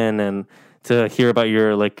collection and to hear about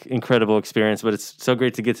your like incredible experience, but it's so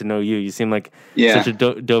great to get to know you. You seem like such a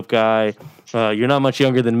dope guy. You're not much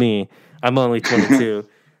younger than me. I'm only 22,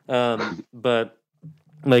 but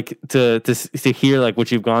like to hear like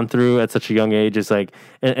what you've gone through at such a young age is like,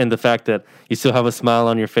 and the fact that you still have a smile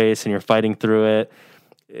on your face and you're fighting through it.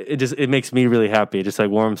 It makes me really happy. It just like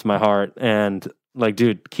warms my heart. And like,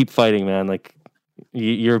 dude, keep fighting, man. Like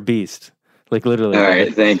you're a beast. Like literally. All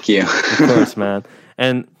right, thank you. Of course, man.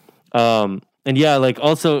 And yeah, like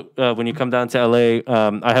also when you come down to LA,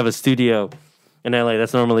 I have a studio in LA.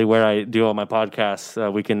 That's normally where I do all my podcasts.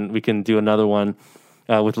 We can do another one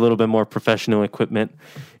with a little bit more professional equipment.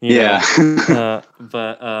 You know?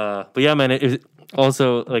 But yeah, man. It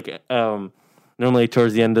also like normally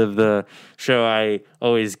towards the end of the show, I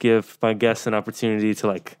always give my guests an opportunity to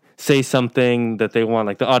like say something that they want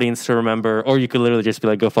like the audience to remember, or you could literally just be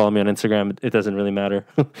like, go follow me on Instagram. It doesn't really matter.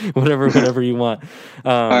 whatever you want.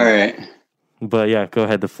 All right. But yeah, go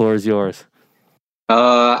ahead. The floor is yours.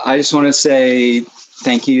 I just want to say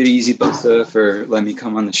thank you to Easy Busta for letting me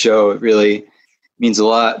come on the show. It really means a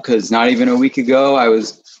lot because not even a week ago, I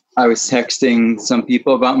was texting some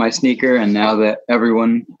people about my sneaker, and now that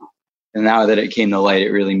it came to light,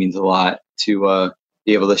 it really means a lot to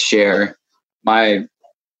be able to share my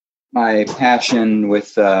passion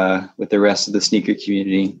with the rest of the sneaker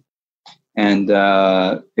community. And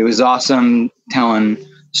it was awesome telling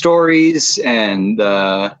stories and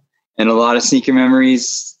a lot of sneaker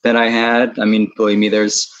memories that I had. I mean, believe me,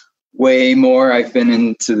 there's way more. I've been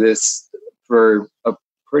into this for a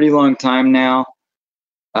pretty long time now.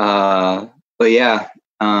 But yeah,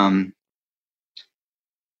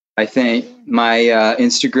 I think my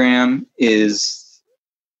Instagram is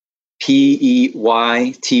peyto._.s,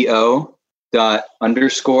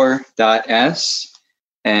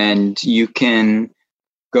 and you can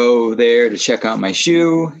go there to check out my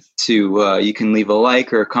shoe. You can leave a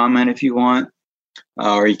like or a comment if you want,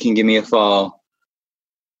 or you can give me a follow.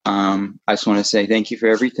 I just want to say thank you for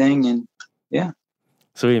everything, and yeah.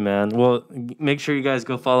 Sweet, man. Well, make sure you guys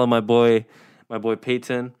go follow my boy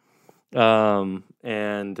Peyton. And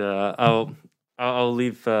I'll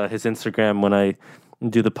leave his Instagram when I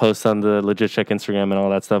do the post on the Legit Check Instagram and all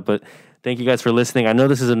that stuff. But thank you guys for listening. I know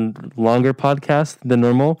this is a longer podcast than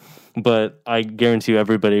normal, but I guarantee you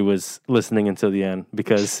everybody was listening until the end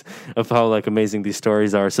because of how like amazing these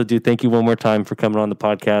stories are. So, dude, thank you one more time for coming on the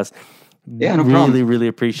podcast. Yeah, no problem. Really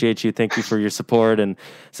appreciate you. Thank you for your support and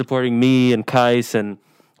supporting me and Kais and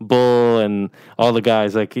Bull and all the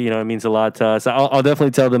guys. Like, you know, it means a lot to us. I'll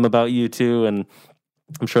definitely tell them about you too, and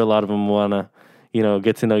I'm sure a lot of them want to, you know,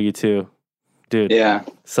 get to know you too. Dude, yeah,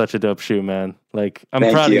 such a dope shoe, man. Like, I'm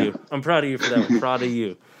proud of you. I'm proud of you for that. I'm proud of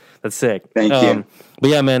you. That's sick. Thank you. But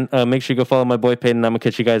yeah, man, make sure you go follow my boy Peyton. I'm going to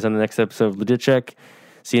catch you guys on the next episode of Legit Check.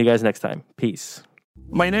 See you guys next time. Peace.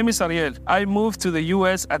 My name is Ariel. I moved to the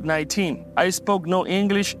U.S. at 19. I spoke no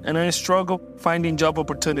English and I struggled finding job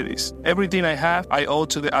opportunities. Everything I have, I owe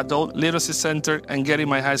to the Adult Literacy Center and getting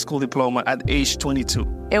my high school diploma at age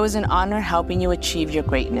 22. It was an honor helping you achieve your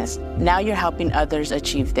greatness. Now you're helping others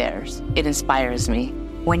achieve theirs. It inspires me.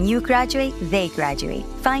 When you graduate, they graduate.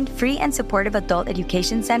 Find free and supportive adult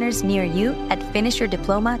education centers near you at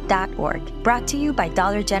finishyourdiploma.org. Brought to you by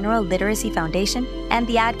Dollar General Literacy Foundation and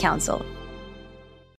the Ad Council.